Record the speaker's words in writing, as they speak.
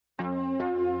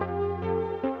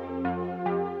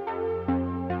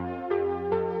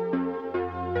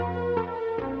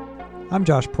I'm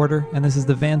Josh Porter, and this is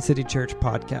the Van City Church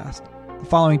podcast. The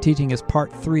following teaching is part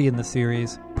 3 in the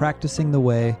series, Practicing the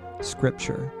Way,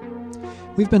 Scripture.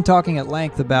 We've been talking at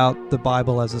length about the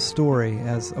Bible as a story,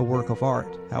 as a work of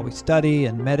art, how we study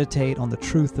and meditate on the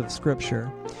truth of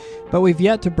Scripture. But we've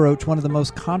yet to broach one of the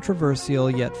most controversial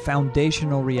yet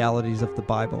foundational realities of the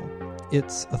Bible,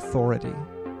 its authority.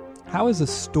 How is a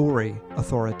story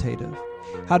authoritative?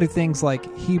 How do things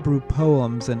like Hebrew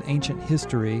poems and ancient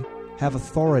history have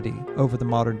authority over the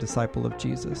modern disciple of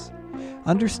Jesus?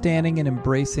 Understanding and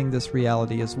embracing this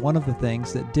reality is one of the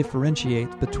things that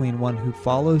differentiates between one who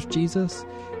follows Jesus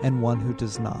and one who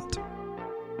does not.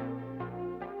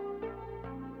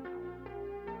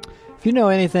 If you know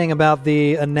anything about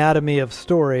the anatomy of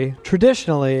story,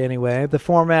 traditionally anyway, the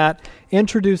format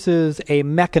introduces a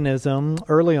mechanism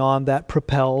early on that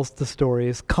propels the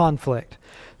story's conflict.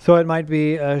 So it might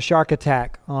be a shark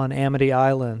attack on Amity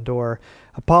Island, or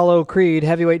Apollo Creed,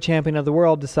 heavyweight champion of the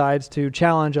world, decides to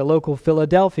challenge a local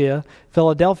Philadelphian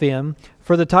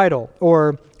for the title,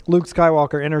 or Luke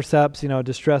Skywalker intercepts, a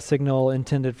distress signal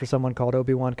intended for someone called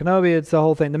Obi-Wan Kenobi. It's the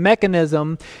whole thing. The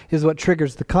mechanism is what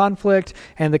triggers the conflict,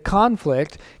 and the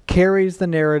conflict carries the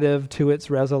narrative to its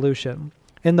resolution.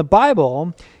 In the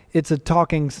Bible, it's a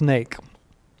talking snake.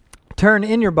 Turn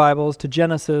in your Bibles to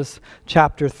Genesis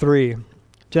chapter 3.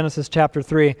 Genesis chapter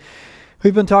 3.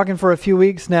 We've been talking for a few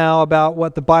weeks now about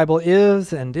what the Bible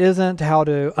is and isn't, how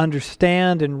to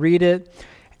understand and read it.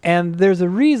 And there's a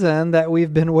reason that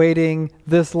we've been waiting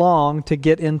this long to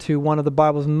get into one of the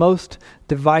Bible's most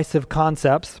divisive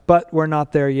concepts, but we're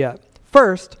not there yet.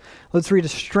 First, let's read a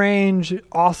strange,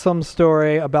 awesome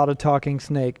story about a talking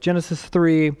snake. Genesis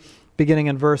 3, beginning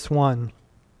in verse 1.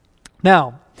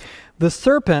 Now, the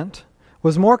serpent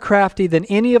was more crafty than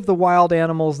any of the wild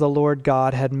animals the Lord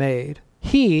God had made.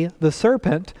 He, the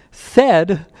serpent,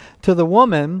 said to the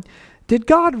woman, "Did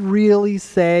God really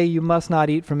say you must not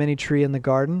eat from any tree in the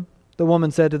garden?" The woman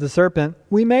said to the serpent,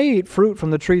 "We may eat fruit from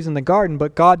the trees in the garden,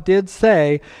 but God did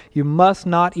say you must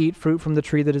not eat fruit from the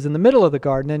tree that is in the middle of the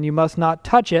garden, and you must not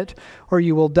touch it, or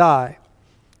you will die."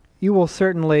 "You will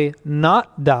certainly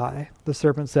not die," the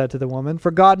serpent said to the woman,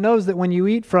 "for God knows that when you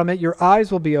eat from it, your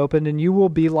eyes will be opened, and you will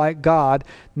be like God,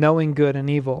 knowing good and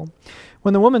evil."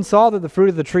 When the woman saw that the fruit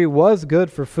of the tree was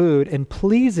good for food and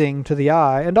pleasing to the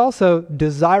eye, and also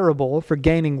desirable for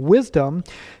gaining wisdom,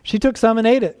 she took some and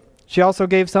ate it. She also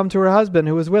gave some to her husband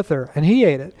who was with her, and he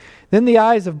ate it. Then the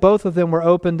eyes of both of them were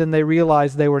opened, and they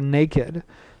realized they were naked.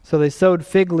 So they sewed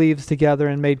fig leaves together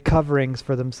and made coverings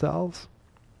for themselves.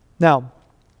 Now,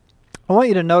 I want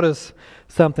you to notice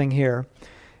something here.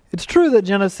 It's true that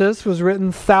Genesis was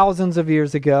written thousands of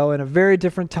years ago in a very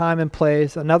different time and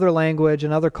place, another language,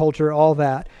 another culture, all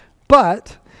that.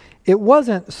 But it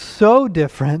wasn't so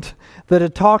different that a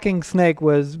talking snake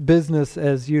was business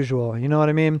as usual. You know what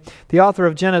I mean? The author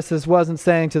of Genesis wasn't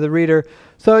saying to the reader,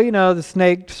 so, the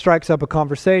snake strikes up a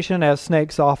conversation, as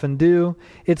snakes often do.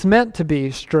 It's meant to be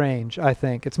strange, I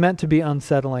think. It's meant to be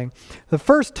unsettling. The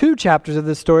first 2 chapters of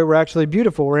this story were actually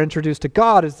beautiful. We're introduced to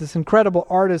God as this incredible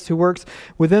artist who works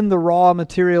within the raw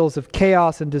materials of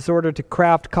chaos and disorder to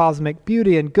craft cosmic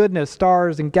beauty and goodness,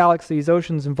 stars and galaxies,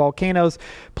 oceans and volcanoes,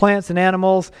 plants and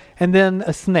animals, and then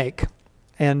a snake,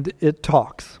 and it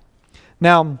talks.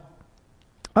 Now,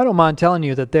 I don't mind telling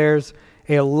you that there's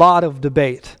a lot of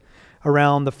debate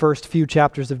around the first few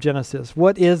chapters of Genesis.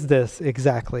 What is this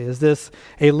exactly? Is this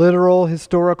a literal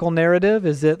historical narrative?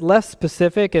 Is it less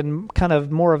specific and kind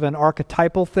of more of an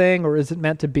archetypal thing, or is it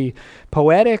meant to be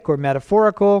poetic or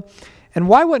metaphorical? And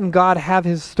why wouldn't God have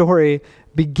his story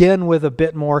begin with a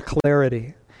bit more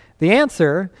clarity? The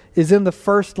answer is in the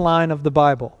first line of the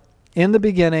Bible. In the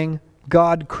beginning,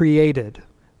 God created.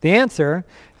 The answer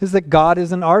is that God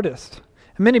is an artist.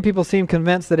 And many people seem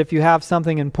convinced that if you have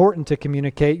something important to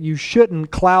communicate, you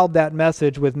shouldn't cloud that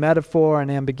message with metaphor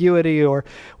and ambiguity, or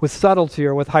with subtlety,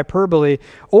 or with hyperbole,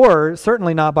 or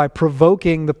certainly not by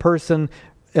provoking the person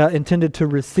intended to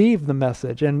receive the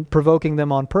message and provoking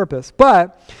them on purpose.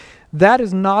 But that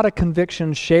is not a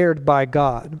conviction shared by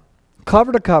God.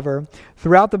 Cover to cover,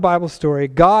 throughout the Bible story,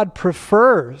 God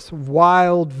prefers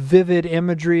wild, vivid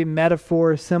imagery,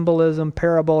 metaphor, symbolism,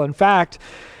 parable. In fact,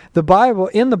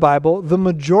 in the Bible, the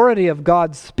majority of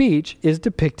God's speech is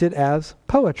depicted as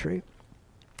poetry.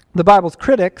 The Bible's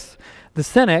critics, the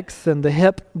cynics and the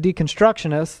hip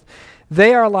deconstructionists,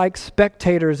 they are like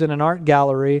spectators in an art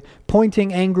gallery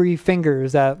pointing angry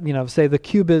fingers at, say the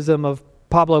cubism of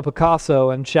Pablo Picasso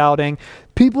and shouting,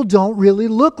 "People don't really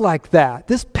look like that.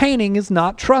 This painting is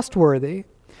not trustworthy."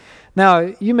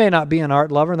 Now, you may not be an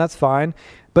art lover, and that's fine,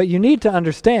 but you need to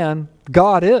understand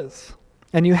God is.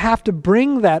 And you have to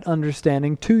bring that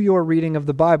understanding to your reading of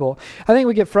the Bible. I think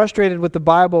we get frustrated with the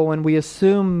Bible when we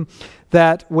assume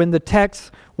that when the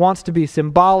text wants to be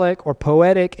symbolic or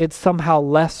poetic, it's somehow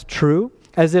less true,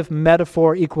 as if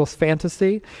metaphor equals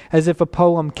fantasy, as if a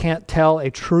poem can't tell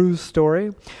a true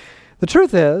story. The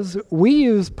truth is, we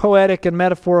use poetic and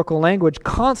metaphorical language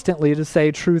constantly to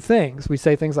say true things. We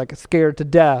say things like scared to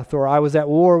death, or I was at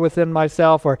war within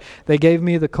myself, or they gave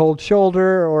me the cold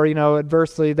shoulder, or,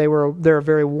 adversely, they're a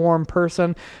very warm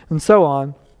person, and so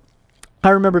on. I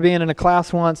remember being in a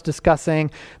class once discussing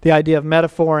the idea of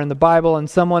metaphor in the Bible, and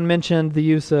someone mentioned the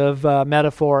use of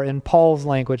metaphor in Paul's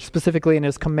language, specifically in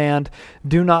his command,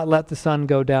 do not let the sun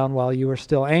go down while you are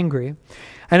still angry.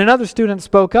 And another student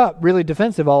spoke up, really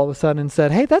defensive all of a sudden, and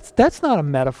said, hey, that's not a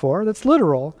metaphor, that's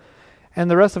literal. And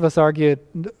the rest of us argued,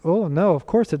 oh, no, of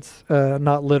course it's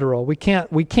not literal. We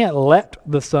can't let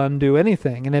the sun do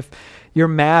anything. And if you're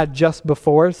mad just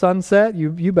before sunset,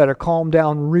 you better calm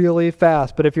down really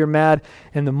fast. But if you're mad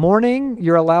in the morning,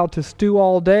 you're allowed to stew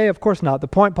all day? Of course not. The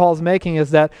point Paul's making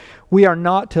is that we are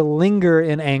not to linger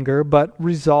in anger, but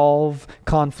resolve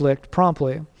conflict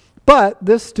promptly. But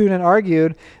this student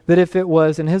argued that if it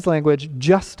was, in his language,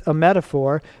 just a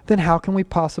metaphor, then how can we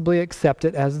possibly accept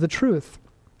it as the truth?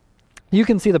 You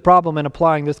can see the problem in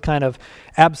applying this kind of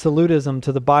absolutism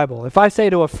to the Bible. If I say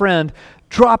to a friend,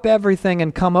 drop everything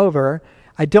and come over,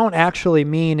 I don't actually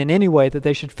mean in any way that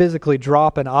they should physically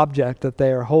drop an object that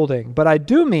they are holding. But I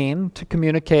do mean to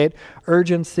communicate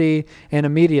urgency and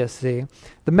immediacy.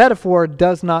 The metaphor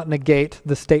does not negate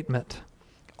the statement.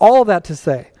 All that to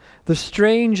say, the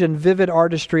strange and vivid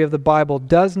artistry of the Bible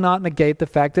does not negate the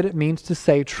fact that it means to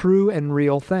say true and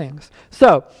real things.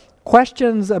 So,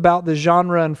 questions about the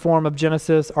genre and form of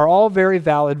Genesis are all very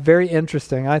valid, very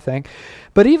interesting, I think.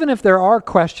 But even if there are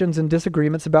questions and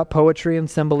disagreements about poetry and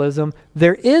symbolism,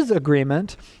 there is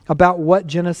agreement about what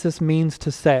Genesis means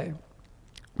to say.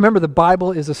 Remember, the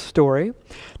Bible is a story.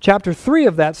 Chapter 3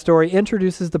 of that story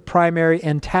introduces the primary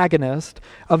antagonist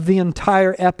of the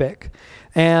entire epic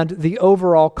and the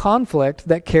overall conflict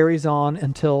that carries on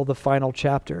until the final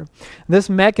chapter. This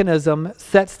mechanism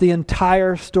sets the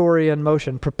entire story in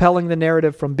motion, propelling the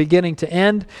narrative from beginning to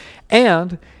end,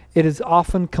 and it is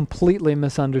often completely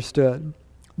misunderstood.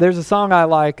 There's a song I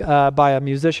like by a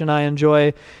musician I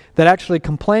enjoy that actually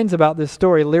complains about this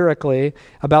story lyrically,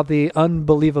 about the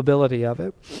unbelievability of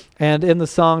it. And in the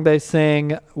song they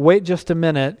sing, wait just a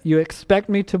minute, you expect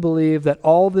me to believe that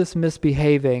all this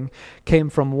misbehaving came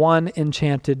from one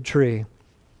enchanted tree.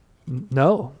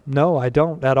 No, I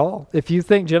don't at all. If you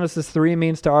think Genesis 3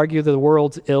 means to argue that the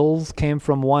world's ills came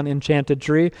from one enchanted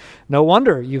tree, no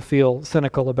wonder you feel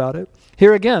cynical about it.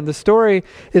 Here again, the story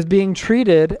is being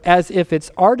treated as if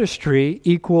its artistry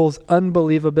equals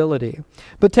unbelievability.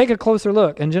 But take a closer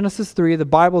look. In Genesis 3, the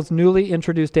Bible's newly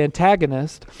introduced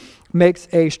antagonist makes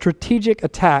a strategic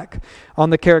attack on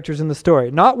the characters in the story,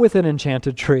 not with an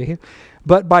enchanted tree,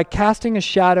 but by casting a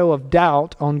shadow of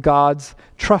doubt on God's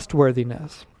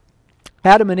trustworthiness.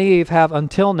 Adam and Eve have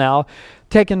until now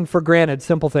taken for granted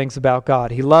simple things about God.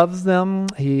 He loves them.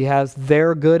 He has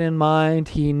their good in mind.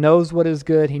 He knows what is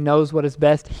good. He knows what is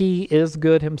best. He is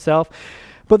good himself.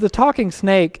 But the talking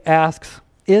snake asks,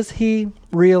 is he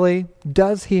really?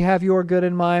 Does he have your good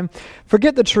in mind?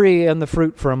 Forget the tree and the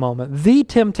fruit for a moment. The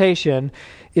temptation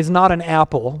is not an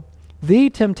apple. The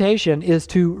temptation is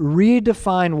to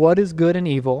redefine what is good and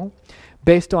evil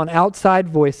based on outside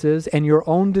voices and your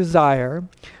own desire,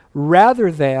 rather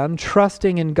than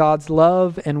trusting in God's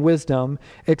love and wisdom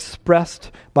expressed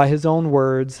by his own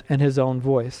words and his own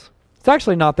voice. It's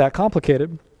actually not that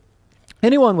complicated.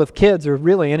 Anyone with kids, or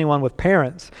really anyone with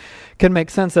parents, can make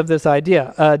sense of this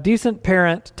idea. A decent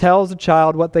parent tells a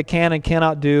child what they can and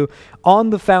cannot do on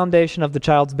the foundation of the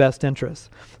child's best interests.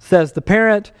 Says the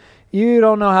parent, you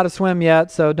don't know how to swim yet,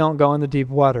 so don't go in the deep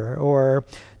water. Or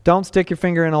don't stick your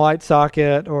finger in a light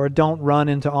socket, or don't run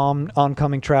into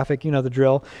oncoming traffic. You know the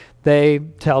drill. They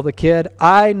tell the kid,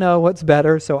 I know what's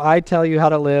better, so I tell you how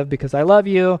to live because I love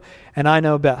you and I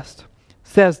know best.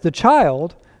 Says the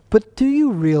child, but do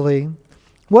you really?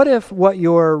 What if what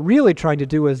you're really trying to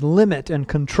do is limit and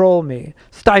control me,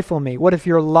 stifle me? What if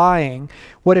you're lying?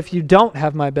 What if you don't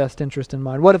have my best interest in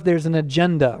mind? What if there's an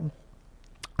agenda?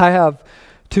 I have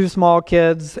 2 small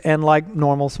kids, and like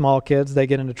normal small kids, they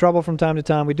get into trouble from time to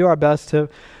time. We do our best to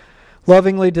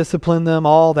lovingly discipline them,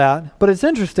 all that. But it's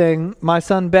interesting, my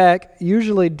son Beck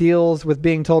usually deals with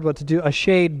being told what to do a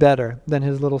shade better than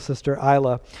his little sister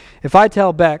Isla. If I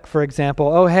tell Beck, for example,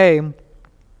 oh hey,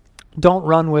 don't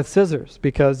run with scissors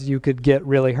because you could get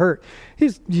really hurt.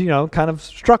 He's, kind of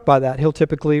struck by that. He'll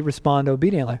typically respond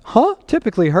obediently. Huh?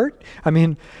 Typically hurt? I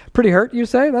mean, pretty hurt, you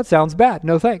say? That sounds bad.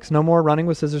 No thanks. No more running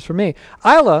with scissors for me.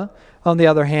 Isla, on the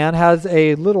other hand, has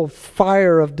a little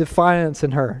fire of defiance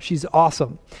in her. She's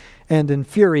awesome and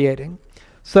infuriating.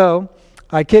 So,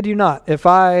 I kid you not, if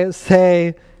I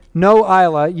say, no,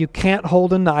 Isla, you can't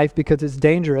hold a knife because it's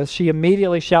dangerous, she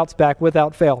immediately shouts back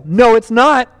without fail, no, it's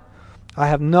not! I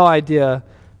have no idea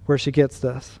where she gets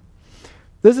this.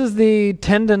 This is the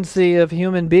tendency of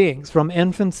human beings from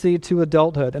infancy to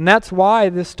adulthood. And that's why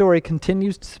this story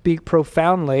continues to speak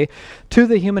profoundly to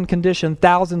the human condition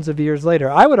thousands of years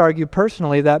later. I would argue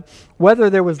personally that whether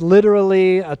there was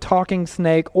literally a talking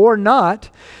snake or not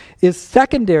is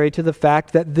secondary to the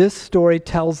fact that this story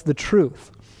tells the truth.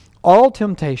 All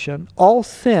temptation, all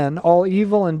sin, all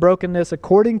evil and brokenness,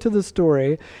 according to the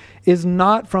story, is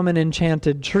not from an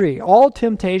enchanted tree. All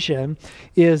temptation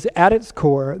is, at its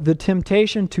core, the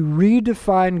temptation to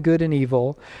redefine good and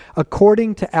evil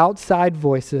according to outside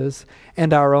voices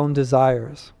and our own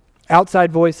desires.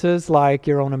 Outside voices like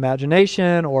your own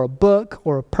imagination or a book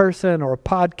or a person or a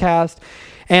podcast,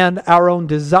 and our own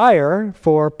desire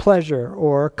for pleasure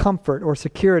or comfort or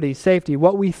security, safety,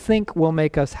 what we think will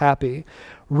make us happy,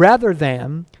 rather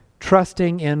than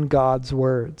trusting in God's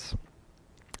words.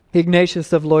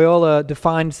 Ignatius of Loyola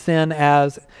defined sin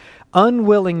as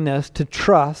unwillingness to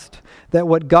trust that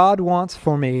what God wants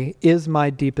for me is my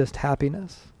deepest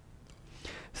happiness.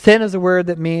 Sin is a word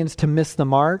that means to miss the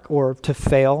mark or to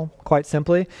fail, quite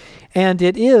simply. And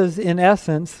it is, in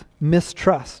essence,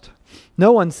 mistrust.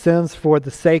 No one sins for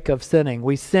the sake of sinning.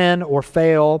 We sin or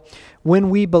fail when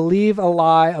we believe a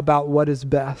lie about what is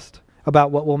best,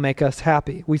 about what will make us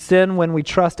happy. We sin when we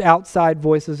trust outside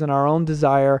voices and our own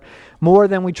desire more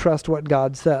than we trust what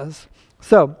God says.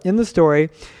 So, in the story,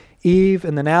 Eve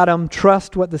and then Adam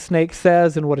trust what the snake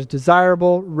says and what is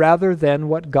desirable rather than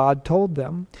what God told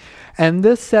them. And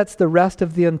this sets the rest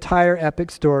of the entire epic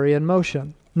story in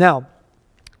motion. Now,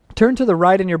 turn to the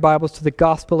right in your Bibles to the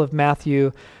Gospel of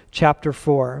Matthew chapter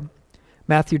 4.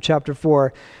 Matthew chapter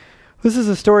 4. This is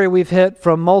a story we've hit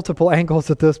from multiple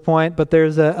angles at this point, but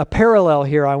there's a parallel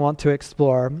here I want to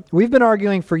explore. We've been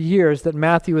arguing for years that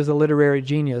Matthew is a literary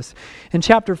genius. In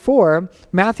chapter 4,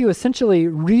 Matthew essentially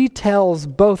retells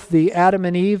both the Adam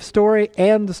and Eve story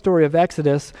and the story of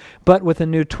Exodus, but with a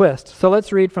new twist. So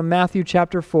let's read from Matthew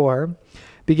chapter 4,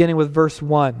 beginning with verse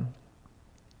 1.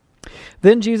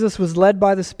 Then Jesus was led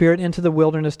by the Spirit into the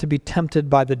wilderness to be tempted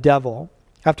by the devil.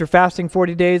 After fasting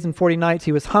 40 days and 40 nights,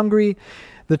 he was hungry.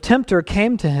 The tempter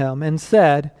came to him and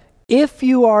said, "If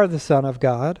you are the Son of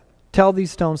God, tell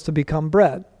these stones to become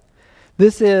bread."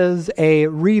 This is a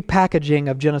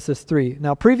repackaging of Genesis 3.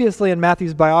 Now, previously in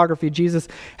Matthew's biography, Jesus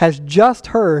has just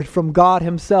heard from God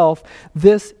himself,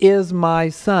 "This is my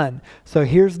son." So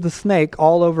here's the snake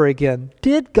all over again.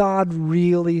 Did God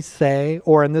really say,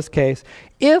 or in this case,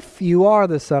 "If you are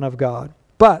the Son of God"?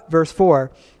 But, verse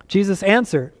 4, Jesus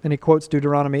answered, and he quotes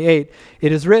Deuteronomy 8,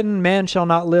 "It is written, man shall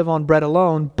not live on bread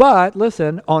alone, but,"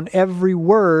 listen, "on every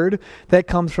word that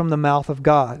comes from the mouth of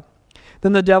God."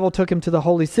 Then the devil took him to the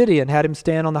holy city and had him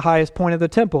stand on the highest point of the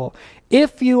temple.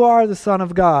 "If you are the Son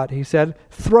of God," he said,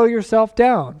 "throw yourself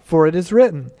down, for it is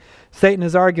written." Satan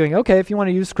is arguing, okay, if you want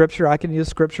to use Scripture, I can use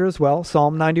Scripture as well.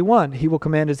 Psalm 91, "He will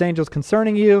command his angels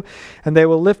concerning you, and they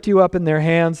will lift you up in their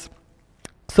hands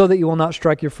so that you will not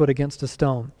strike your foot against a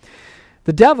stone."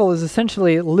 The devil is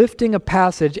essentially lifting a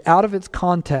passage out of its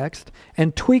context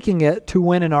and tweaking it to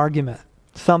win an argument,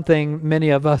 something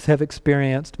many of us have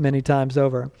experienced many times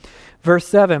over. Verse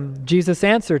 7, Jesus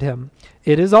answered him,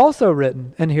 "It is also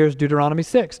written," and here's Deuteronomy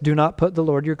 6, "Do not put the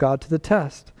Lord your God to the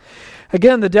test."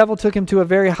 Again, the devil took him to a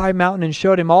very high mountain and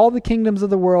showed him all the kingdoms of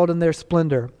the world and their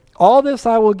splendor. "All this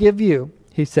I will give you,"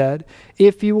 he said,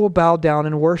 "if you will bow down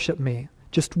and worship me."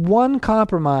 Just one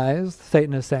compromise,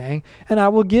 Satan is saying, and I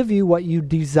will give you what you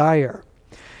desire.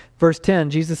 Verse 10,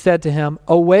 Jesus said to him,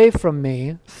 "Away from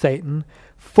me, Satan,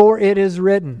 for it is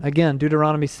written," again,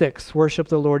 Deuteronomy 6, "Worship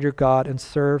the Lord your God and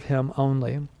serve him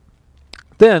only."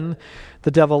 Then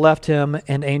the devil left him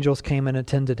and angels came and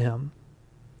attended him.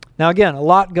 Now again, a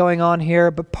lot going on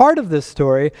here, but part of this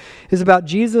story is about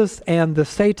Jesus and the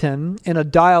Satan in a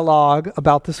dialogue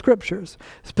about the Scriptures.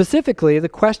 Specifically, the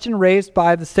question raised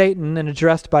by the Satan and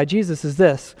addressed by Jesus is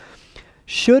this: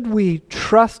 should we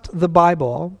trust the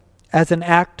Bible as an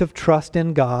act of trust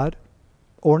in God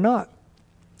or not?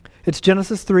 It's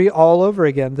Genesis 3 all over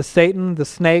again. The Satan, the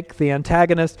snake, the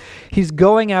antagonist, he's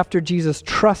going after Jesus'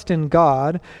 trust in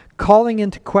God, calling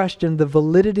into question the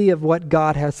validity of what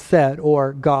God has said,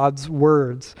 or God's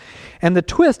words. And the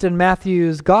twist in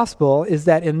Matthew's gospel is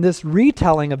that in this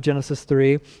retelling of Genesis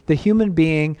 3, the human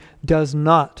being does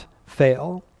not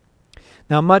fail.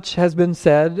 Now, much has been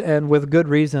said, and with good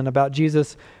reason, about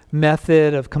Jesus'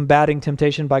 method of combating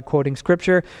temptation by quoting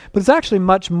Scripture, but it's actually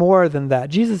much more than that.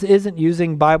 Jesus isn't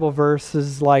using Bible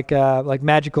verses like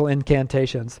magical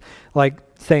incantations, like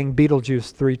saying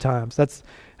Beetlejuice 3 times. That's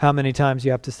how many times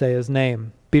you have to say his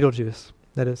name. Beetlejuice,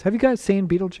 that is. Have you guys seen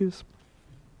Beetlejuice?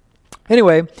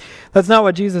 Anyway, that's not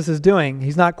what Jesus is doing.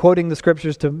 He's not quoting the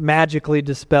Scriptures to magically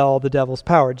dispel the devil's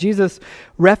power. Jesus'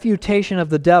 refutation of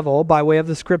the devil by way of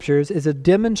the Scriptures is a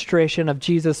demonstration of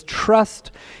Jesus'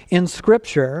 trust in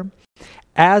Scripture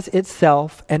as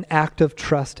itself an act of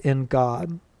trust in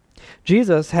God.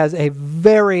 Jesus has a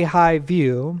very high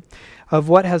view of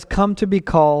what has come to be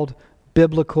called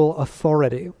biblical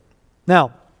authority.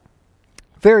 Now,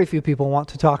 very few people want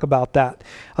to talk about that.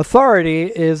 Authority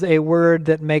is a word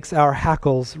that makes our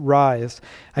hackles rise.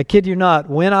 I kid you not,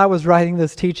 when I was writing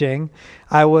this teaching,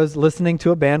 I was listening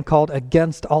to a band called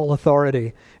Against All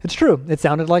Authority. It's true, it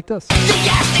sounded like this.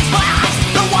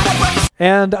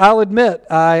 And I'll admit,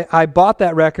 I bought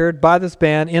that record by this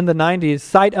band in the 90s,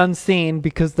 sight unseen,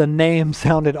 because the name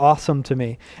sounded awesome to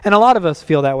me. And a lot of us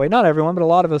feel that way. Not everyone, but a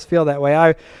lot of us feel that way.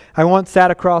 I once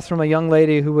sat across from a young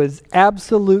lady who was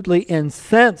absolutely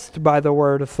incensed by the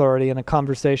word authority in a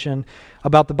conversation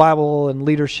about the Bible and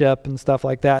leadership and stuff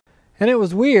like that. And it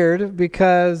was weird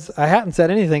because I hadn't said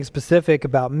anything specific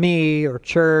about me or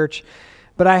church,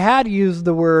 but I had used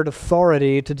the word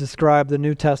authority to describe the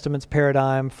New Testament's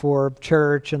paradigm for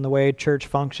church and the way church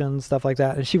functions, stuff like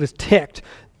that. And she was ticked.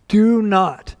 "Do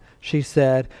not," she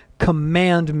said,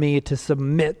 "command me to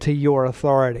submit to your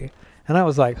authority." And I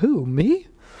was like, who, me?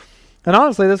 And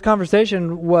honestly, this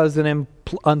conversation was an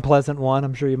unpleasant one,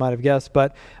 I'm sure you might have guessed,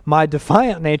 but my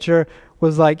defiant nature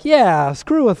was like, yeah,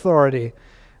 screw authority.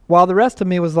 While the rest of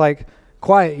me was like,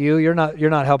 quiet you, you're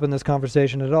not helping this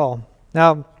conversation at all.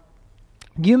 Now,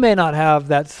 you may not have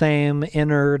that same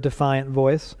inner defiant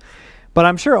voice, but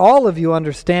I'm sure all of you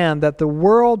understand that the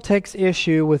world takes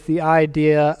issue with the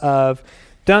idea of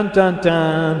dun dun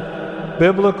dun,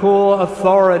 biblical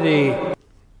authority.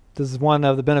 This is one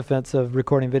of the benefits of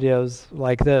recording videos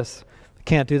like this. I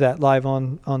can't do that live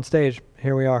on stage.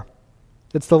 Here we are.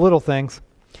 It's the little things.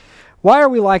 Why are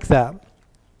we like that?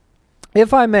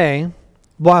 If I may,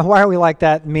 why are we like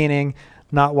that, meaning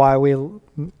not why we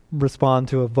respond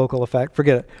to a vocal effect.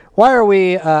 Forget it. Why are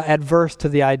we adverse to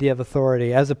the idea of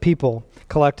authority as a people,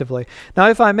 collectively? Now,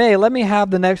 if I may, let me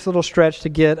have the next little stretch to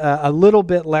get a little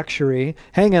bit lecture-y.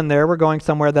 Hang in there. We're going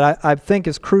somewhere that I think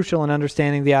is crucial in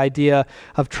understanding the idea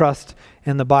of trust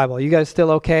in the Bible. You guys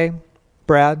still okay?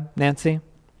 Brad, Nancy,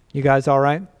 you guys all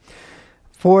right?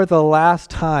 For the last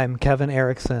time, Kevin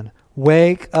Erickson,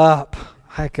 wake up.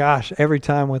 My gosh, every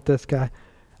time with this guy.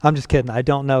 I'm just kidding. I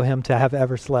don't know him to have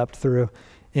ever slept through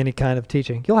any kind of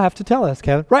teaching. You'll have to tell us,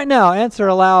 Kevin. Right now, answer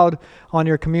aloud on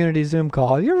your community Zoom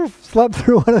call. Have you ever slept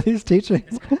through one of these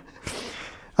teachings?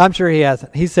 I'm sure he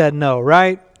hasn't. He said no,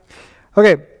 right?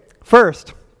 Okay,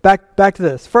 first, back to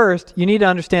this. First, you need to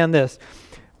understand this.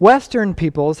 Western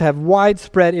peoples have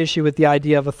widespread issue with the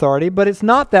idea of authority, but it's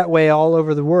not that way all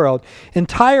over the world.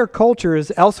 Entire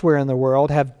cultures elsewhere in the world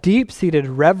have deep-seated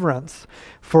reverence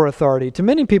for authority. To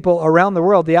many people around the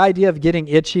world, the idea of getting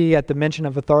itchy at the mention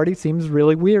of authority seems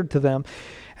really weird to them.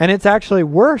 And it's actually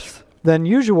worse than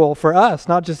usual for us,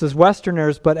 not just as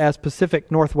Westerners, but as Pacific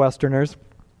Northwesterners.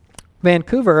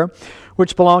 Vancouver,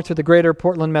 which belongs to the greater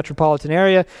Portland metropolitan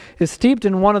area, is steeped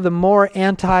in one of the more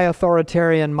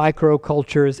anti-authoritarian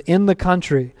microcultures in the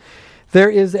country. There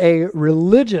is a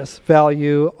religious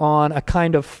value on a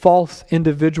kind of false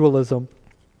individualism.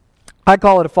 I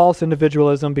call it a false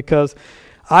individualism because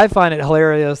I find it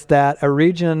hilarious that a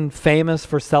region famous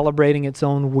for celebrating its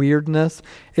own weirdness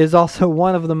is also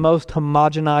one of the most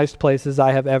homogenized places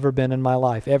I have ever been in my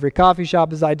life. Every coffee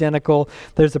shop is identical.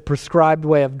 There's a prescribed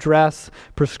way of dress,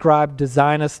 prescribed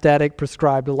design aesthetic,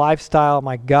 prescribed lifestyle.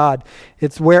 My God,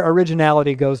 it's where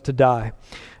originality goes to die.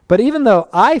 But even though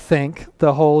I think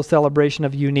the whole celebration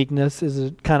of uniqueness is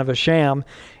a kind of a sham,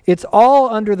 it's all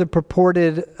under the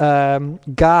purported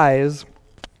guise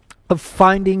of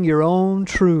finding your own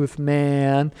truth,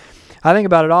 man. I think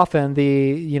about it often,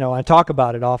 I talk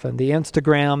about it often, the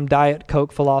Instagram Diet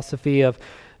Coke philosophy of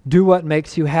do what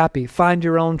makes you happy, find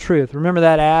your own truth. Remember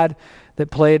that ad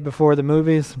that played before the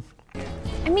movies?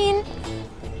 I mean,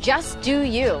 just do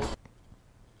you.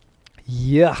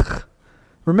 Yuck.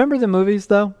 Remember the movies,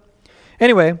 though?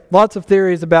 Anyway, lots of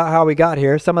theories about how we got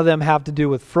here. Some of them have to do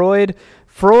with Freud.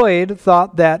 Freud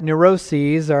thought that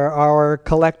neuroses, or our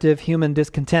collective human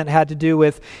discontent, had to do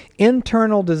with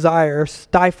internal desire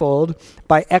stifled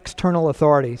by external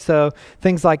authority. So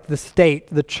things like the state,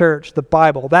 the church, the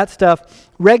Bible, that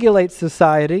stuff regulates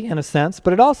society in a sense,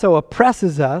 but it also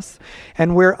oppresses us,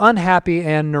 and we're unhappy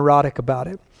and neurotic about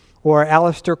it. Or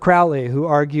Aleister Crowley, who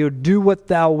argued, "Do what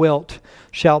thou wilt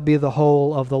shall be the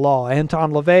whole of the law."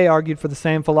 Anton LaVey argued for the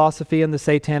same philosophy in the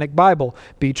Satanic Bible.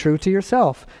 Be true to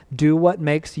yourself. Do what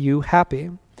makes you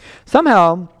happy.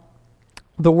 Somehow,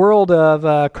 the world of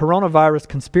coronavirus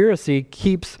conspiracy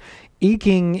keeps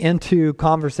eking into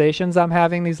conversations I'm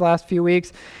having these last few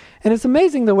weeks. And it's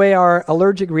amazing the way our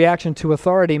allergic reaction to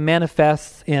authority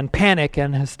manifests in panic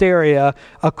and hysteria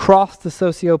across the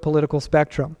socio-political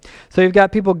spectrum. So you've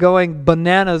got people going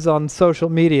bananas on social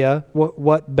media.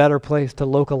 What better place to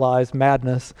localize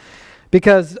madness?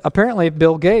 Because apparently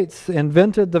Bill Gates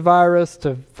invented the virus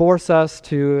to force us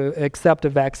to accept a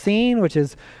vaccine, which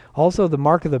is also the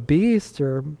mark of the beast,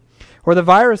 or the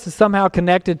virus is somehow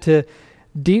connected to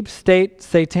deep state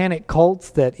satanic cults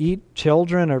that eat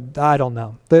children, or I don't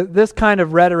know. This kind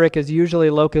of rhetoric is usually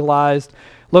localized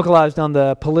on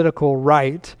the political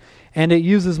right, and it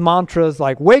uses mantras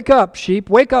like "Wake up, sheep!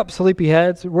 Wake up,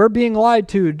 sleepyheads! We're being lied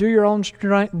to. Do your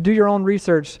own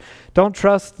research. Don't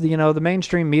trust the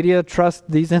mainstream media. Trust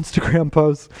these Instagram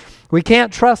posts. We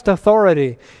can't trust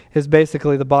authority." Is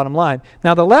basically the bottom line.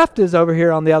 Now the left is over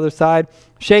here on the other side,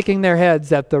 shaking their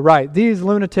heads at the right. These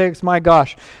lunatics, my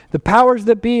gosh, the powers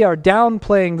that be are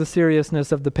downplaying the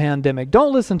seriousness of the pandemic.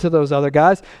 Don't listen to those other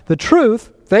guys. The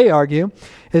truth, they argue,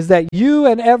 is that you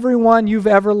and everyone you've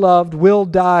ever loved will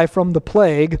die from the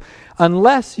plague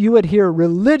unless you adhere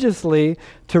religiously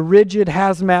to rigid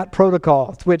hazmat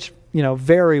protocols, which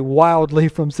vary wildly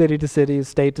from city to city,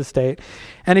 state to state.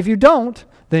 And if you don't,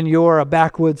 then you're a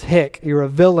backwoods hick, you're a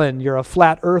villain, you're a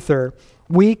flat earther.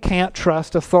 We can't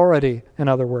trust authority, in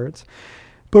other words.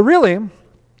 But really,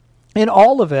 in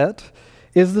all of it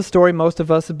is the story most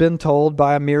of us have been told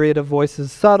by a myriad of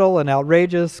voices, subtle and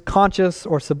outrageous, conscious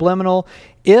or subliminal.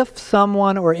 If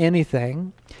someone or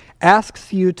anything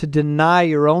asks you to deny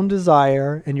your own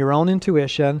desire and your own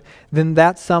intuition, then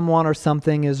that someone or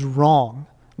something is wrong,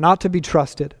 not to be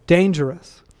trusted,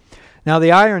 dangerous. Now,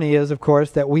 the irony is, of course,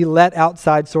 that we let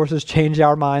outside sources change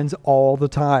our minds all the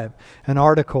time. An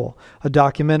article, a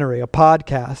documentary, a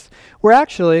podcast. We're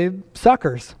actually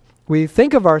suckers. We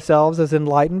think of ourselves as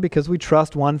enlightened because we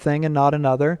trust one thing and not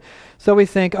another. So we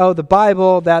think, oh, the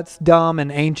Bible, that's dumb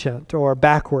and ancient or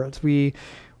backwards.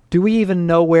 Do we even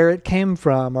know where it came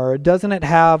from? Or doesn't it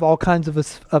have all kinds of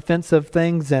offensive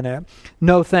things in it?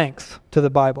 No thanks to the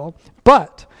Bible.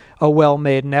 But a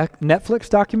well-made Netflix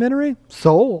documentary?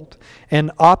 Sold.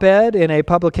 An op-ed in a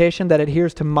publication that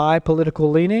adheres to my political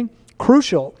leaning?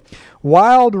 Crucial.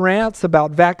 Wild rants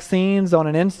about vaccines on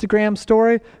an Instagram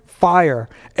story? Fire.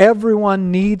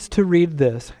 Everyone needs to read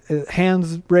this.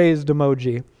 Hands raised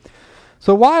emoji.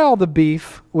 So why all the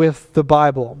beef with the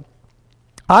Bible?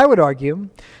 I would argue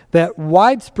that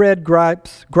widespread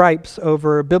gripes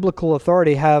over biblical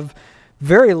authority have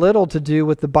very little to do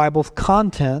with the Bible's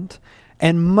content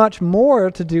and much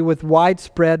more to do with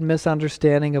widespread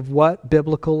misunderstanding of what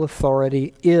biblical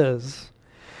authority is.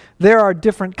 There are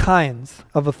different kinds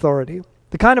of authority.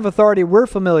 The kind of authority we're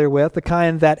familiar with, the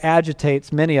kind that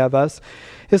agitates many of us,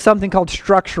 is something called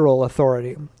structural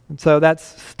authority. And so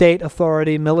that's state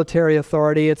authority, military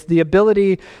authority. It's the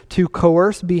ability to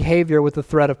coerce behavior with the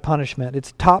threat of punishment.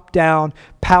 It's top-down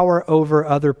power over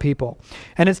other people.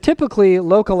 And it's typically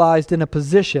localized in a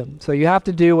position. So you have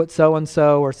to do what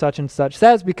so-and-so or such and such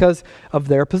says because of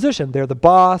their position. They're the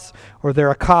boss, or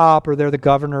they're a cop, or they're the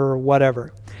governor, or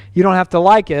whatever. You don't have to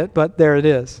like it, but there it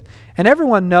is. And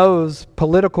everyone knows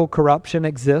political corruption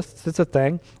exists. It's a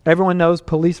thing. Everyone knows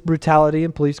police brutality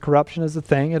and police corruption is a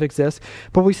thing. It exists.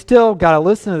 But we still got to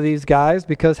listen to these guys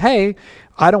because, hey,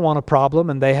 I don't want a problem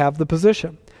and they have the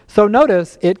position. So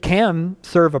notice it can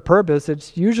serve a purpose.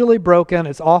 It's usually broken.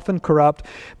 It's often corrupt.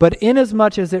 But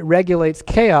inasmuch as it regulates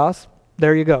chaos,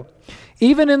 there you go.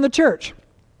 Even in the church,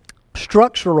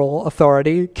 structural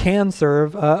authority can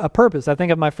serve a purpose. I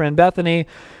think of my friend Bethany,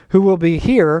 who will be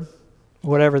here,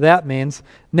 whatever that means,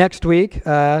 next week.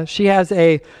 She has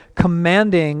a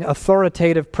commanding,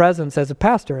 authoritative presence as a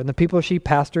pastor, and the people she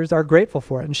pastors are grateful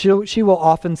for it. And she will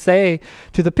often say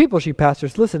to the people she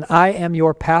pastors, listen, I am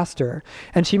your pastor.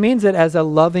 And she means it as a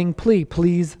loving plea.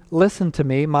 Please listen to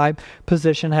me. My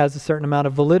position has a certain amount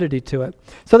of validity to it.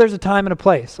 So there's a time and a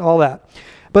place, all that.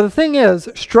 But the thing is,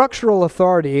 structural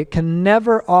authority can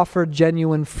never offer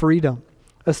genuine freedom.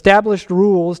 Established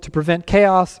rules to prevent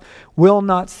chaos will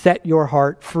not set your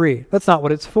heart free. That's not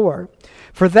what it's for.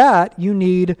 For that, you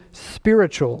need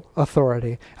spiritual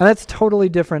authority. And that's a totally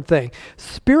different thing.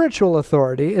 Spiritual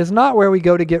authority is not where we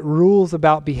go to get rules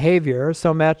about behavior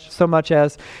so much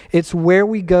as it's where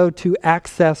we go to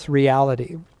access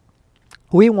reality.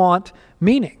 We want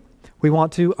meaning. We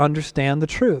want to understand the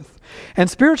truth. And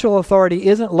spiritual authority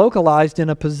isn't localized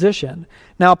in a position.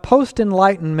 Now,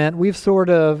 post-Enlightenment, we've sort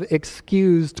of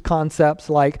excused concepts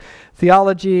like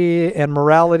theology and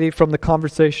morality from the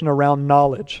conversation around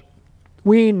knowledge.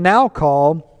 We now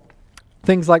call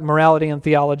things like morality and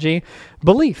theology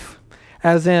belief,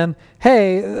 as in,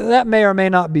 hey, that may or may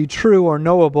not be true or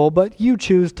knowable, but you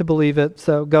choose to believe it,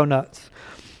 so go nuts.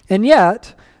 And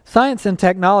yet, science and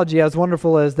technology, as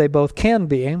wonderful as they both can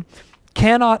be,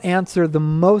 cannot answer the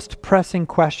most pressing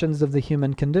questions of the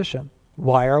human condition.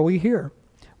 Why are we here?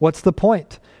 What's the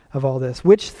point of all this?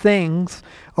 Which things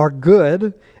are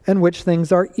good and which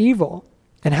things are evil?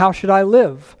 And how should I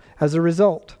live as a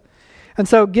result? And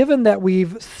so given that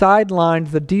we've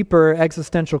sidelined the deeper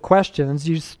existential questions,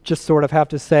 you just sort of have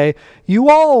to say, you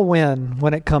all win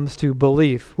when it comes to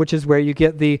belief, which is where you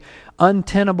get the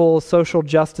untenable social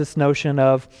justice notion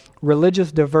of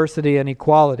religious diversity and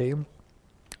equality.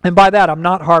 And by that, I'm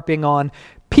not harping on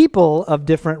people of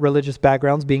different religious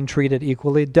backgrounds being treated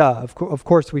equally. Duh, of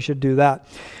course we should do that.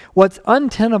 What's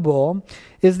untenable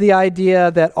is the idea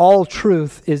that all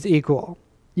truth is equal.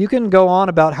 You can go on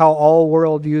about how all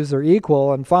worldviews are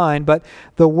equal and fine, but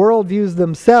the worldviews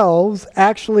themselves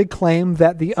actually claim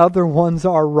that the other ones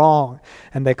are wrong,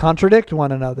 and they contradict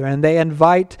one another, and they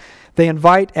invite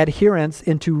adherents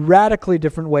into radically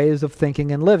different ways of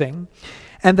thinking and living.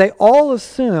 And they all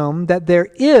assume that there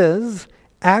is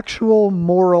actual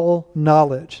moral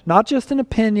knowledge, not just an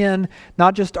opinion,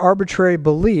 not just arbitrary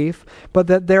belief, but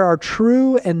that there are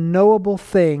true and knowable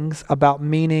things about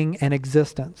meaning and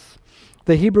existence.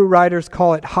 The Hebrew writers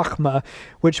call it chachma,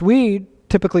 which we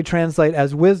typically translate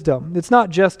as wisdom. It's not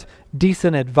just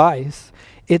decent advice.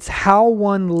 It's how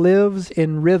one lives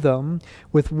in rhythm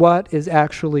with what is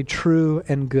actually true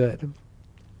and good.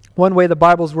 One way the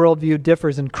Bible's worldview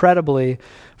differs incredibly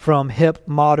from hip,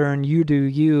 modern, you do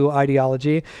you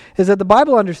ideology is that the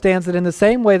Bible understands that in the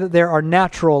same way that there are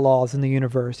natural laws in the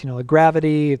universe, like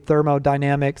gravity,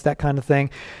 thermodynamics, that kind of thing,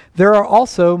 there are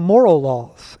also moral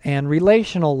laws and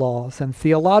relational laws and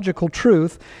theological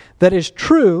truth that is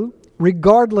true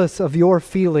regardless of your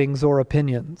feelings or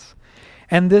opinions.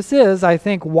 And this is, I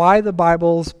think, why the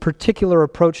Bible's particular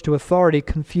approach to authority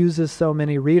confuses so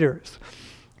many readers.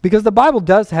 Because the Bible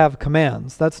does have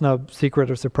commands. That's no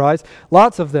secret or surprise.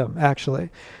 Lots of them,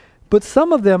 actually. But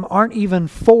some of them aren't even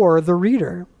for the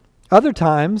reader. Other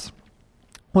times,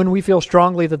 when we feel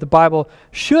strongly that the Bible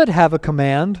should have a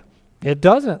command, it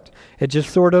doesn't. It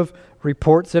just sort of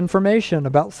reports information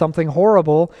about something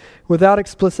horrible without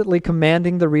explicitly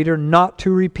commanding the reader not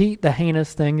to repeat the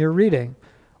heinous thing you're reading.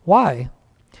 Why?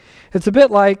 It's a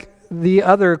bit like the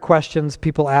other questions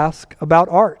people ask about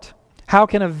art. How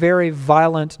can a very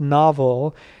violent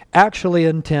novel actually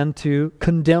intend to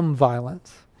condemn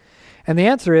violence? And the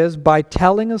answer is by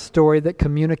telling a story that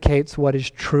communicates what is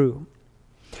true.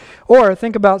 Or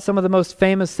think about some of the most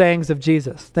famous sayings of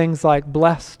Jesus. Things like,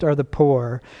 blessed are the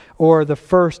poor, or the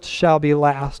first shall be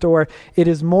last, or it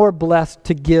is more blessed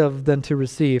to give than to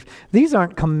receive. These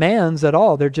aren't commands at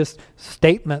all. They're just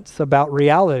statements about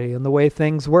reality and the way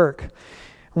things work.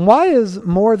 Why is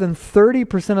more than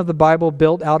 30% of the Bible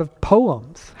built out of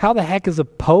poems? How the heck is a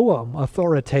poem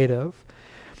authoritative?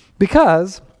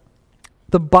 Because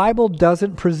the Bible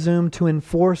doesn't presume to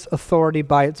enforce authority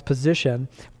by its position,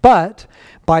 but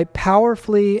by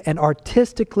powerfully and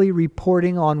artistically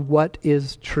reporting on what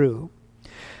is true.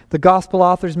 The gospel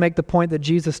authors make the point that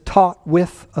Jesus taught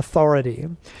with authority,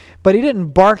 but he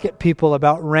didn't bark at people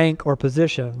about rank or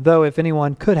position, though if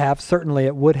anyone could have, certainly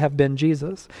it would have been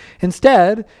Jesus.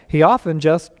 Instead, he often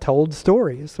just told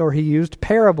stories, or he used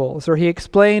parables, or he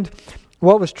explained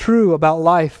what was true about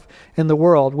life in the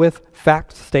world with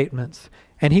fact statements,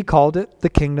 and he called it the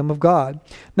kingdom of God.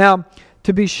 Now,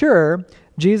 to be sure,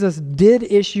 Jesus did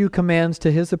issue commands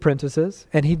to his apprentices,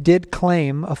 and he did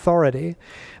claim authority.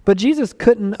 But Jesus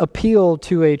couldn't appeal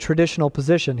to a traditional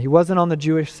position. He wasn't on the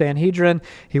Jewish Sanhedrin.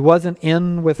 He wasn't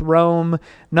in with Rome.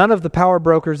 None of the power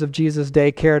brokers of Jesus'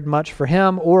 day cared much for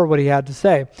him or what he had to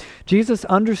say. Jesus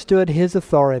understood his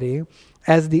authority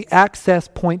as the access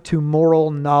point to moral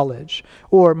knowledge,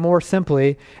 or more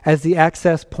simply, as the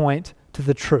access point to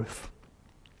the truth.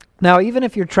 Now, even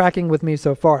if you're tracking with me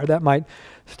so far, that might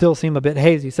still seem a bit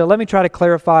hazy. So let me try to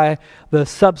clarify the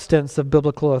substance of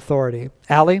biblical authority.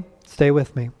 Allie, stay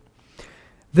with me.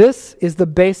 This is the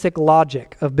basic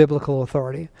logic of biblical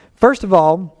authority. First of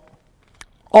all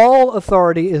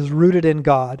authority is rooted in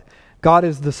God. God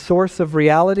is the source of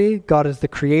reality. God is the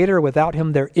creator. Without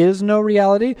him, there is no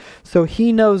reality. So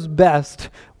he knows best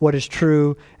what is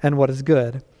true and what is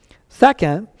good.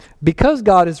 Second, because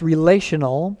God is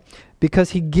relational,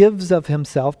 because he gives of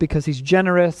himself, because he's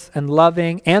generous and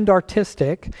loving and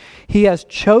artistic, he has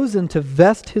chosen to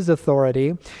vest his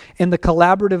authority in the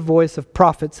collaborative voice of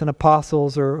prophets and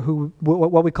apostles, or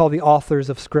what we call the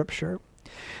authors of Scripture.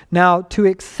 Now, to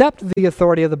accept the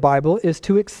authority of the Bible is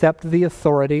to accept the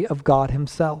authority of God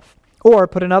himself. Or,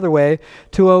 put another way,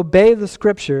 to obey the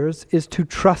Scriptures is to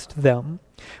trust them,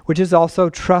 which is also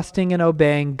trusting and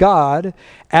obeying God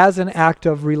as an act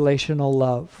of relational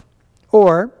love.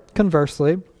 Or,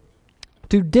 conversely,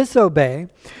 to disobey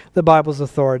the Bible's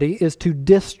authority is to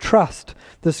distrust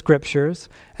the Scriptures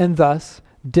and thus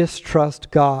distrust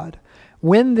God.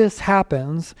 When this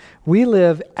happens, we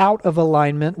live out of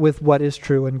alignment with what is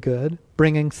true and good,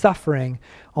 bringing suffering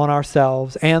on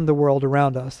ourselves and the world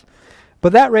around us.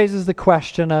 But that raises the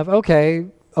question of, okay,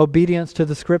 obedience to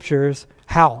the Scriptures,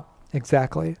 how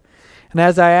exactly? And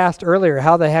as I asked earlier,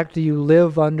 how the heck do you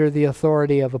live under the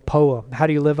authority of a poem? How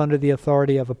do you live under the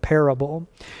authority of a parable?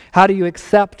 How do you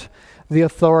accept the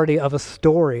authority of a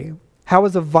story? How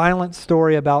is a violent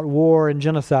story about war and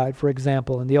genocide, for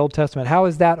example, in the Old Testament, how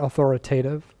is that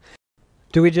authoritative?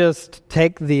 Do we just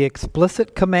take the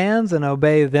explicit commands and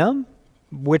obey them?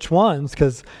 Which ones?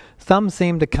 Because some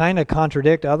seem to kind of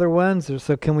contradict other ones,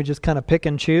 so can we just kind of pick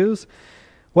and choose?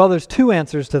 Well, there's two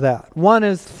answers to that. One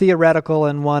is theoretical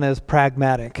and one is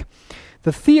pragmatic.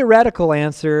 The theoretical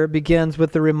answer begins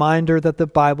with the reminder that the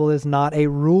Bible is not a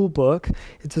rule book,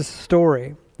 it's a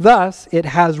story. Thus, it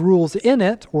has rules in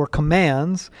it, or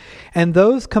commands, and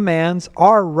those commands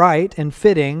are right and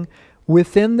fitting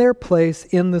within their place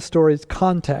in the story's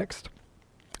context.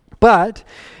 But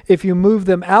if you move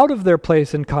them out of their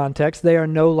place in context, they are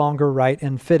no longer right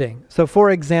and fitting. So, for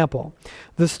example,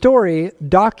 the story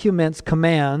documents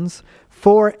commands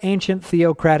for ancient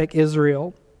theocratic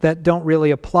Israel that don't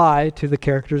really apply to the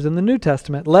characters in the New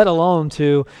Testament, let alone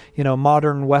to,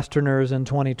 modern Westerners in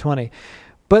 2020.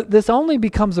 But this only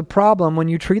becomes a problem when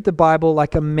you treat the Bible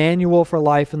like a manual for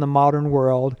life in the modern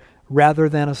world rather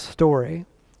than a story.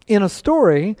 In a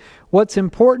story, what's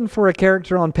important for a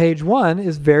character on page 1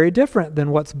 is very different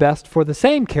than what's best for the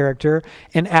same character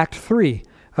in Act 3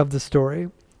 of the story.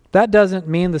 That doesn't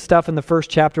mean the stuff in the first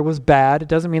chapter was bad. It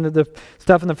doesn't mean that the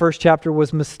stuff in the first chapter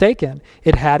was mistaken.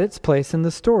 It had its place in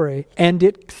the story, and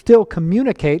it still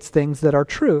communicates things that are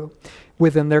true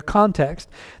within their context.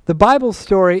 The Bible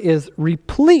story is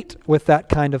replete with that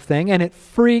kind of thing, and it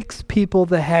freaks people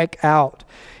the heck out.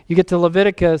 You get to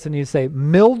Leviticus and you say,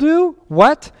 mildew?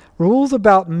 What? Rules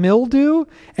about mildew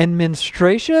and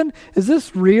menstruation? Is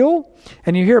this real?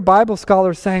 And you hear Bible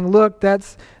scholars saying, look,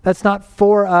 that's not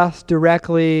for us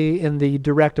directly in the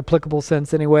direct applicable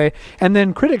sense anyway. And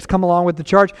then critics come along with the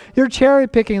charge, you're cherry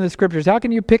picking the Scriptures. How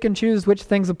can you pick and choose which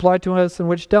things apply to us and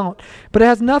which don't? But it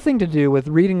has nothing to do with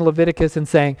reading Leviticus and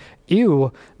saying,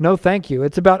 ew, no thank you.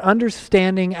 It's about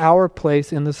understanding our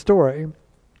place in the story.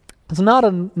 It's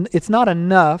not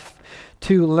enough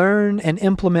to learn and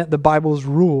implement the Bible's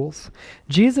rules.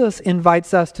 Jesus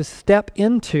invites us to step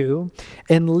into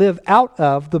and live out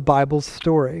of the Bible's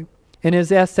story. In his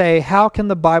essay, How Can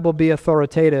the Bible Be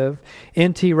Authoritative?,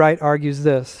 N.T. Wright argues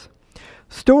this: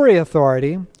 story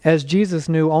authority, as Jesus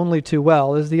knew only too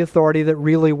well, is the authority that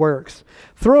really works.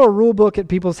 Throw a rule book at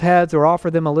people's heads or offer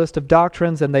them a list of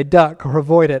doctrines and they duck or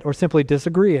avoid it or simply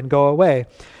disagree and go away.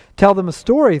 Tell them a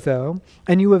story, though,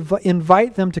 and you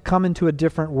invite them to come into a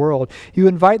different world. You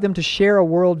invite them to share a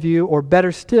worldview, or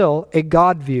better still, a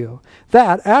God view.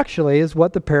 That actually is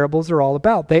what the parables are all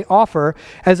about. They offer,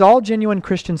 as all genuine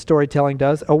Christian storytelling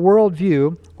does, a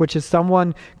worldview, which as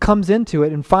someone comes into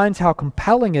it and finds how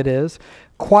compelling it is,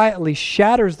 quietly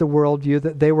shatters the worldview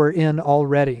that they were in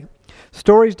already.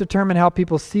 Stories determine how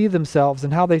people see themselves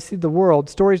and how they see the world.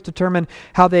 Stories determine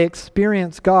how they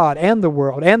experience God and the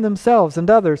world and themselves and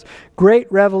others. Great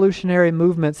revolutionary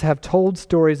movements have told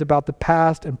stories about the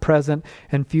past and present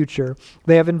and future.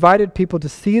 They have invited people to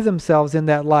see themselves in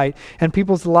that light, and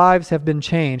people's lives have been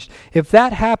changed. If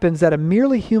that happens at a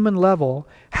merely human level,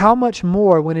 how much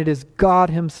more when it is God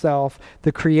himself,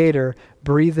 the Creator,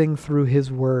 breathing through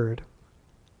his word?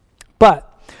 But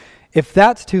if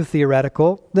that's too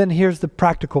theoretical, then here's the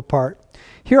practical part.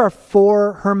 here are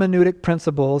 4 hermeneutic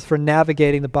principles for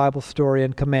navigating the Bible story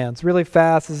and commands. Really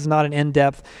fast, this is not an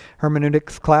in-depth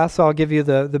hermeneutics class, so I'll give you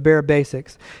the bare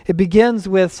basics. It begins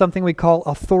with something we call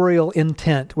authorial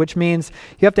intent, which means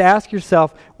you have to ask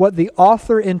yourself what the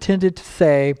author intended to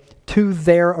say to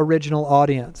their original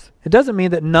audience. It doesn't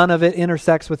mean that none of it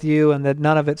intersects with you and that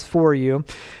none of it's for you,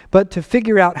 but to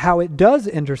figure out how it does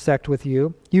intersect with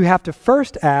you, you have to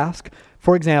first ask,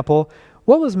 for example,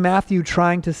 what was Matthew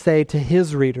trying to say to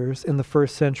his readers in the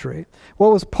first century?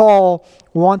 What was Paul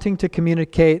wanting to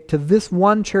communicate to this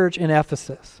one church in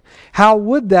Ephesus? How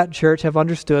would that church have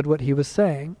understood what he was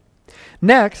saying?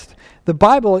 Next, the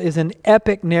Bible is an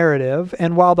epic narrative,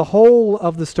 and while the whole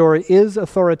of the story is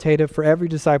authoritative for every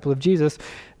disciple of Jesus,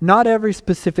 not every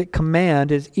specific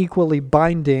command is equally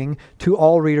binding to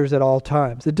all readers at all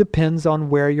times. It depends on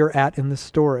where you're at in the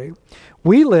story.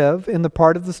 We live in the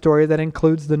part of the story that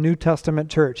includes the New Testament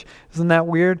church. Isn't that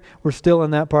weird? We're still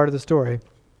in that part of the story.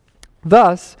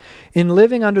 Thus, in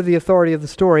living under the authority of the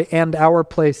story and our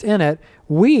place in it,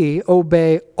 we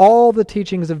obey all the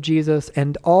teachings of Jesus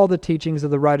and all the teachings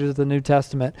of the writers of the New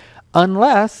Testament,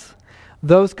 unless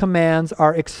those commands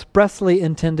are expressly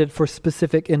intended for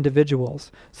specific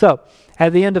individuals. So,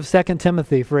 at the end of 2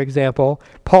 Timothy, for example,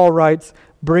 Paul writes,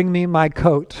 "Bring me my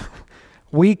coat."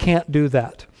 We can't do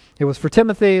that. It was for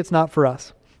Timothy, it's not for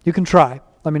us. You can try.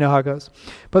 Let me know how it goes.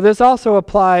 But this also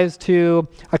applies to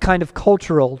a kind of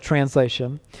cultural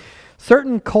translation.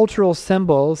 Certain cultural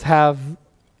symbols have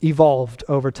evolved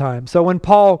over time. So when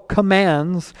Paul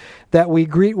commands that we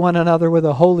greet one another with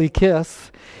a holy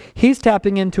kiss, he's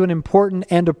tapping into an important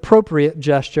and appropriate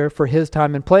gesture for his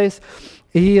time and place.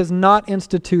 He is not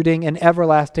instituting an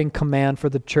everlasting command for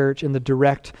the church in the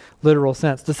direct, literal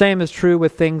sense. The same is true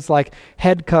with things like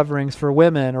head coverings for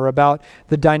women or about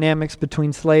the dynamics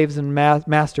between slaves and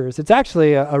masters. It's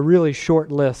actually a really short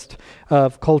list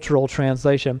of cultural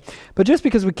translation. But just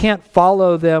because we can't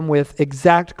follow them with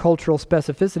exact cultural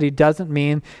specificity doesn't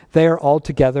mean they are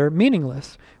altogether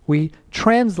meaningless. We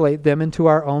translate them into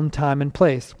our own time and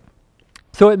place.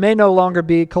 So it may no longer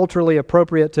be culturally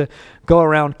appropriate to go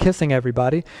around kissing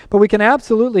everybody, but we can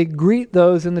absolutely greet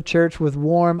those in the church with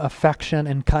warm affection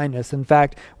and kindness. In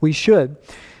fact, we should.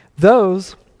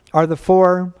 Those are the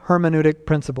 4 hermeneutic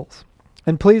principles.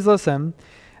 And please listen,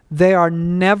 they are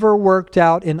never worked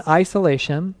out in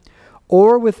isolation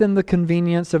or within the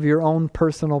convenience of your own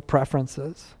personal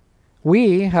preferences.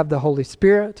 We have the Holy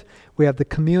Spirit, we have the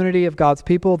community of God's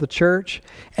people, the church,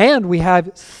 and we have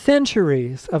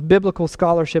centuries of biblical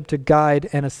scholarship to guide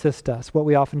and assist us, what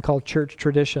we often call church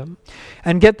tradition.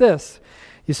 And get this,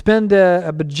 you spend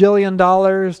a bajillion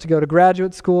dollars to go to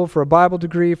graduate school for a Bible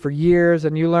degree for years,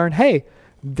 and you learn, hey,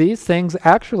 these things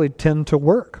actually tend to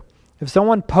work. If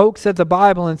someone pokes at the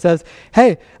Bible and says,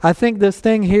 hey, I think this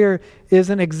thing here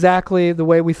isn't exactly the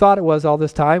way we thought it was all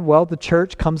this time, well, the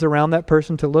church comes around that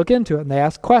person to look into it, and they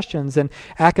ask questions, and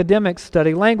academics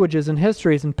study languages and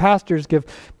histories, and pastors give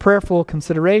prayerful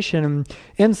consideration and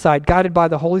insight guided by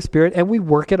the Holy Spirit, and we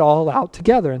work it all out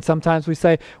together. And sometimes we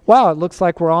say, wow, it looks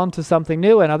like we're on to something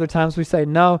new, and other times we say,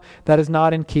 no, that is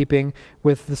not in keeping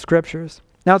with the Scriptures.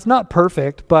 Now, it's not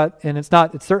perfect,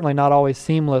 it's certainly not always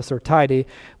seamless or tidy,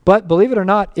 but believe it or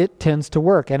not, it tends to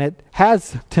work, and it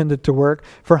has tended to work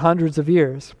for hundreds of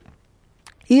years.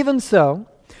 Even so,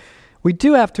 we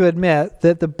do have to admit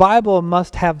that the Bible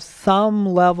must have some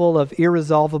level of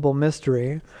irresolvable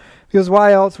mystery, because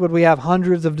why else would we have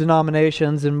hundreds of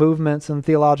denominations and movements and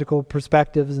theological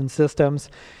perspectives and systems?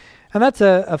 And that's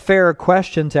a fair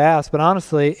question to ask, but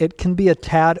honestly, it can be a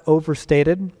tad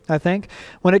overstated, I think.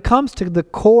 When it comes to the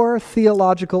core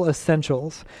theological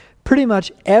essentials, pretty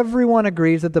much everyone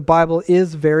agrees that the Bible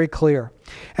is very clear.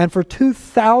 And for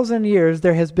 2,000 years,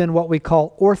 there has been what we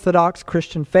call Orthodox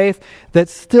Christian faith that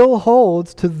still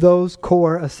holds to those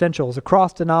core essentials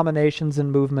across denominations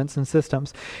and movements and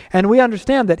systems. And we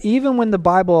understand that even when the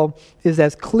Bible is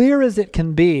as clear as it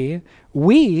can be,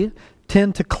 we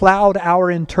tend to cloud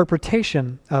our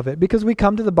interpretation of it because we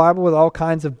come to the Bible with all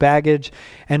kinds of baggage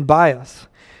and bias.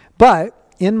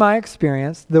 But in my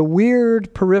experience, the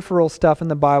weird peripheral stuff in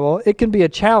the Bible, it can be a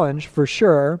challenge for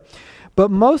sure,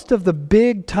 but most of the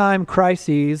big time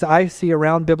crises I see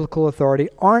around biblical authority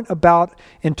aren't about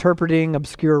interpreting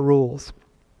obscure rules.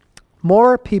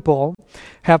 More people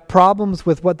have problems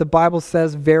with what the Bible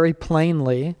says very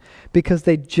plainly because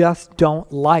they just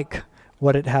don't like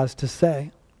what it has to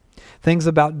say. Things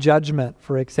about judgment,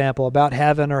 for example, about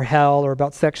heaven or hell, or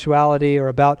about sexuality, or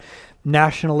about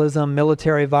nationalism,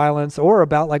 military violence, or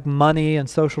about like money and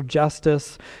social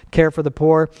justice, care for the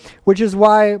poor, which is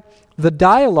why the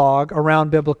dialogue around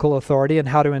biblical authority and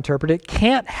how to interpret it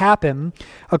can't happen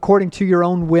according to your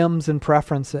own whims and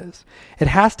preferences. It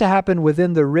has to happen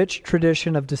within the rich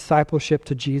tradition of discipleship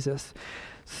to Jesus,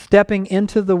 stepping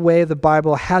into the way the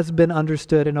Bible has been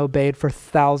understood and obeyed for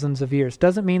thousands of years.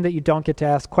 Doesn't mean that you don't get to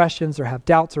ask questions or have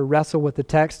doubts or wrestle with the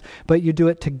text, but you do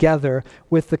it together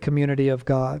with the community of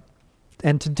God.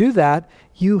 And to do that,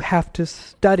 you have to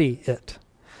study it.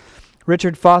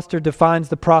 Richard Foster defines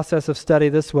the process of study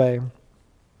this way.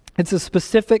 It's a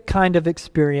specific kind of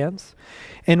experience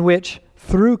in which,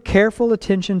 through careful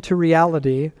attention to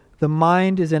reality, the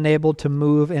mind is enabled to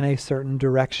move in a certain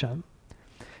direction.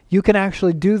 You can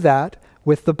actually do that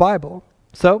with the Bible.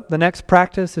 So the next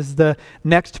practice is the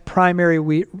next primary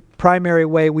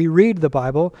way we read the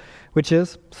Bible, which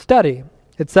is study.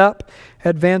 It's up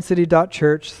at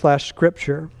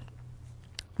vancity.church/scripture.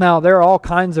 Now, there are all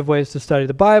kinds of ways to study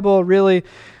the Bible. Really,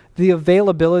 the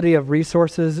availability of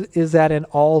resources is at an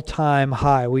all-time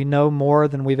high. We know more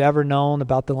than we've ever known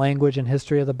about the language and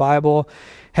history of the Bible.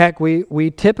 Heck, we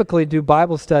typically do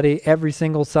Bible study every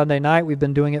single Sunday night. We've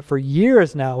been doing it for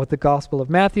years now with the Gospel of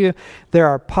Matthew. There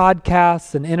are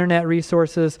podcasts and internet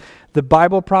resources. The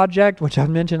Bible Project, which I've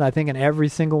mentioned, I think, in every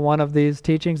single one of these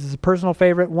teachings, is a personal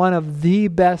favorite, one of the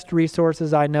best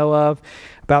resources I know of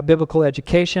about biblical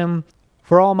education.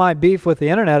 For all my beef with the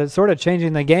internet, it's sort of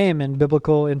changing the game in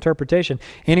biblical interpretation.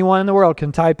 Anyone in the world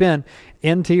can type in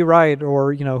N.T. Wright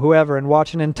or whoever and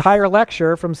watch an entire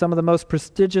lecture from some of the most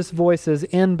prestigious voices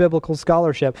in biblical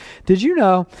scholarship. Did you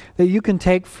know that you can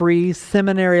take free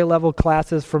seminary-level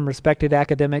classes from respected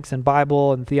academics in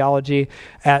Bible and theology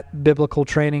at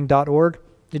biblicaltraining.org?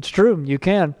 It's true, you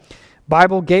can.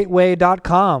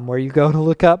 BibleGateway.com, where you go to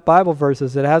look up Bible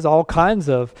verses. It has all kinds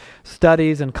of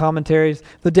studies and commentaries.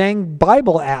 The dang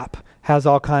Bible app has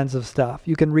all kinds of stuff.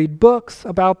 You can read books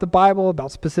about the Bible,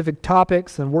 about specific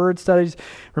topics and word studies.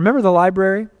 Remember the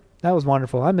library? That was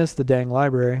wonderful. I miss the dang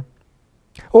library.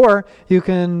 Or you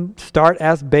can start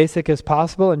as basic as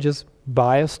possible and just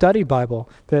buy a study Bible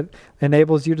that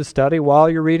enables you to study while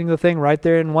you're reading the thing right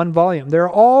there in one volume. There are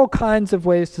all kinds of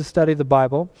ways to study the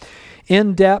Bible.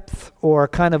 In-depth or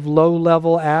kind of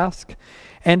low-level ask.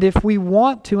 And if we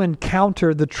want to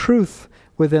encounter the truth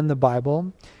within the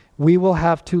Bible, we will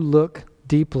have to look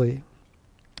deeply.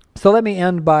 So let me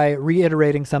end by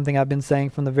reiterating something I've been saying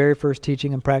from the very first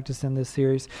teaching and practice in this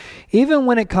series. Even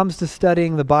when it comes to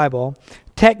studying the Bible,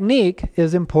 technique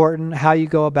is important, how you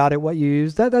go about it, what you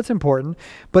use, that's important,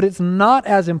 but it's not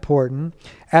as important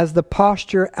as the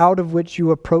posture out of which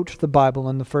you approach the Bible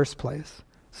in the first place.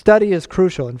 Study is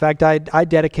crucial. In fact, I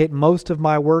dedicate most of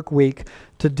my work week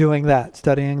to doing that,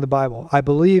 studying the Bible. I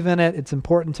believe in it. It's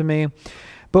important to me.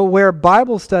 But where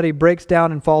Bible study breaks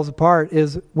down and falls apart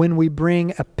is when we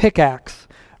bring a pickaxe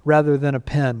rather than a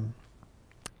pen.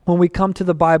 When we come to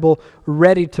the Bible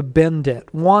ready to bend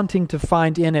it, wanting to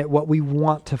find in it what we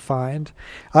want to find.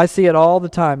 I see it all the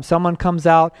time. Someone comes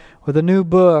out with a new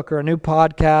book or a new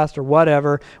podcast or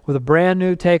whatever, with a brand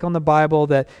new take on the Bible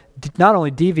that not only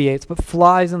deviates, but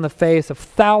flies in the face of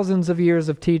thousands of years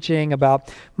of teaching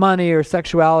about money or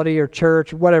sexuality or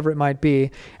church or whatever it might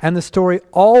be. And the story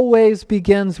always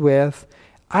begins with,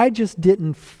 I just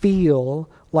didn't feel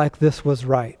like this was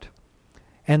right.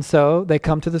 And so they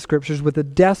come to the scriptures with a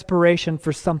desperation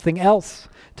for something else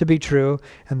to be true,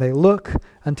 and they look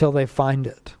until they find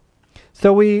it.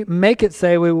 So we make it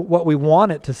say what we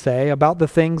want it to say about the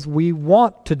things we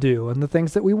want to do and the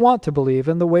things that we want to believe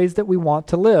and the ways that we want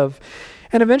to live.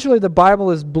 And eventually the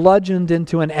Bible is bludgeoned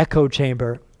into an echo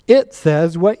chamber. It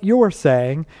says what you're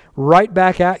saying right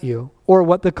back at you, or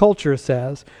what the culture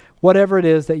says, whatever it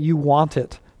is that you want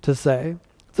it to say.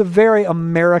 It's a very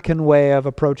American way of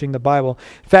approaching the Bible.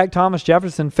 In fact, Thomas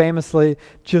Jefferson famously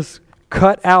just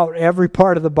cut out every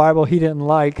part of the Bible he didn't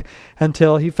like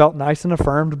until he felt nice and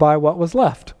affirmed by what was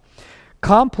left.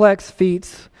 Complex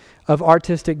feats of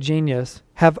artistic genius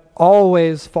have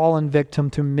always fallen victim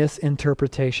to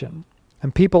misinterpretation.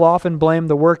 And people often blame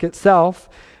the work itself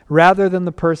rather than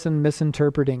the person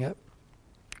misinterpreting it.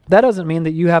 That doesn't mean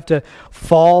that you have to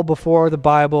fall before the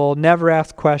Bible, never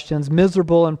ask questions,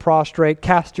 miserable and prostrate,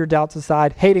 cast your doubts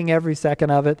aside, hating every second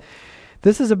of it.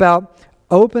 This is about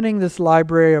opening this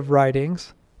library of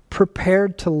writings,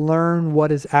 prepared to learn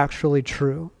what is actually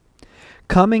true.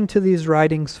 Coming to these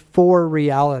writings for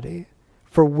reality,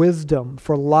 for wisdom,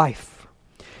 for life.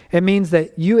 It means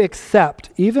that you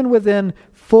accept, even within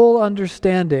full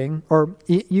understanding, or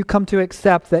you come to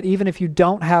accept that even if you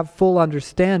don't have full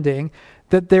understanding,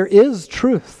 that there is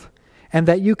truth, and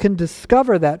that you can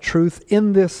discover that truth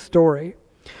in this story.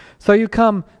 So you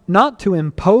come not to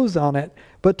impose on it,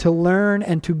 but to learn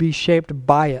and to be shaped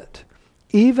by it.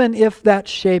 even if that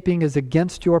shaping is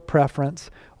against your preference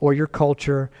or your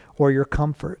culture or your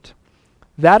comfort.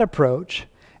 That approach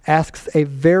asks a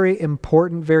very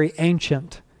important, very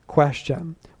ancient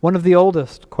question, one of the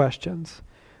oldest questions.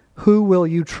 Who will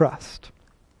you trust?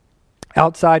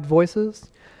 Outside voices,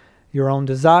 your own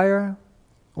desire,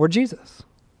 or Jesus?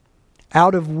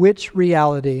 Out of which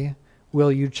reality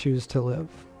will you choose to live?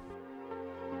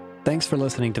 Thanks for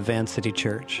listening to Van City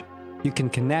Church. You can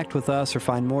connect with us or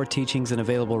find more teachings and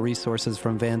available resources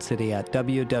from Van City at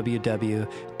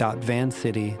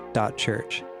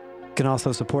www.vancity.church. You can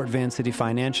also support Van City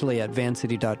financially at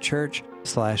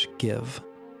vancity.church/give.